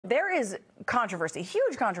there is controversy,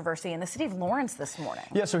 huge controversy in the city of Lawrence this morning.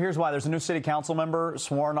 Yeah, so here's why. There's a new city council member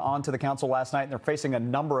sworn onto the council last night, and they're facing a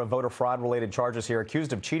number of voter fraud-related charges here,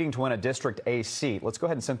 accused of cheating to win a District A seat. Let's go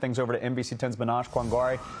ahead and send things over to NBC 10's Manash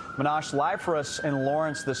Kwangwari. Manash, live for us in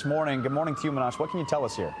Lawrence this morning. Good morning to you, Manash. What can you tell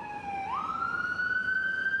us here?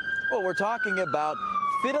 Well, we're talking about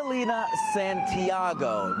Fidelina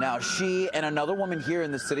Santiago. Now, she and another woman here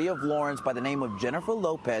in the city of Lawrence by the name of Jennifer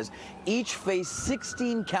Lopez each face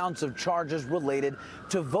 16 counts of charges related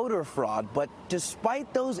to voter fraud. But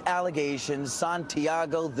despite those allegations,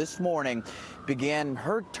 Santiago this morning began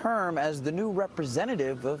her term as the new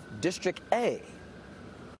representative of District A.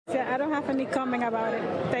 I don't have any comment about it.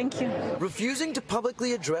 Thank you. Refusing to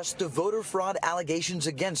publicly address the voter fraud allegations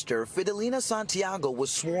against her, Fidelina Santiago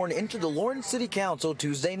was sworn into the Lawrence City Council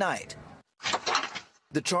Tuesday night.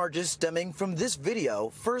 The charges stemming from this video,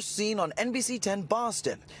 first seen on NBC 10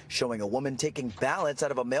 Boston, showing a woman taking ballots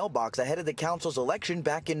out of a mailbox ahead of the council's election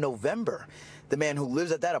back in November. The man who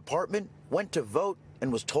lives at that apartment went to vote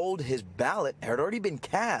and was told his ballot had already been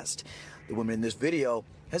cast. The woman in this video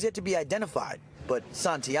has yet to be identified, but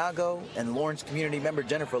Santiago and Lawrence community member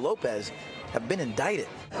Jennifer Lopez have been indicted.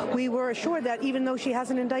 We were assured that even though she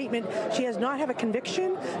has an indictment, she does not have a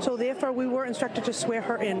conviction, so therefore we were instructed to swear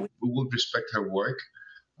her in. We will respect her work,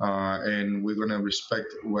 and we're going to respect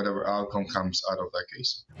whatever outcome comes out of that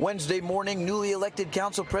case. Wednesday morning, newly elected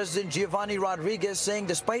council president Giovanni Rodriguez saying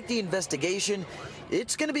despite the investigation,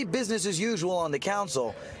 it's going to be business as usual on the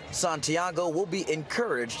council. Santiago will be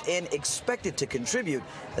encouraged and expected to contribute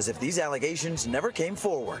as if these allegations never came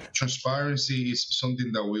forward. Transparency is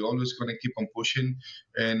something that we're always going to keep on pushing,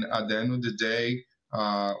 and at the end of the day,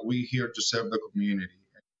 we're here to serve the community.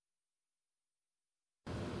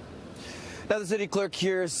 Now, the city clerk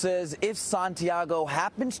here says if Santiago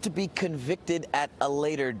happens to be convicted at a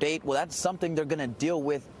later date, well, that's something they're going to deal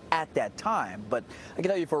with at that time. But I can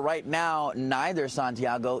tell you for right now, neither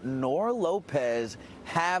Santiago nor Lopez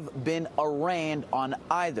have been arraigned on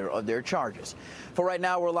either of their charges. For right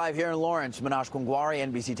now, we're live here in Lawrence. Manash Kwangwari,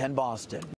 NBC 10 Boston.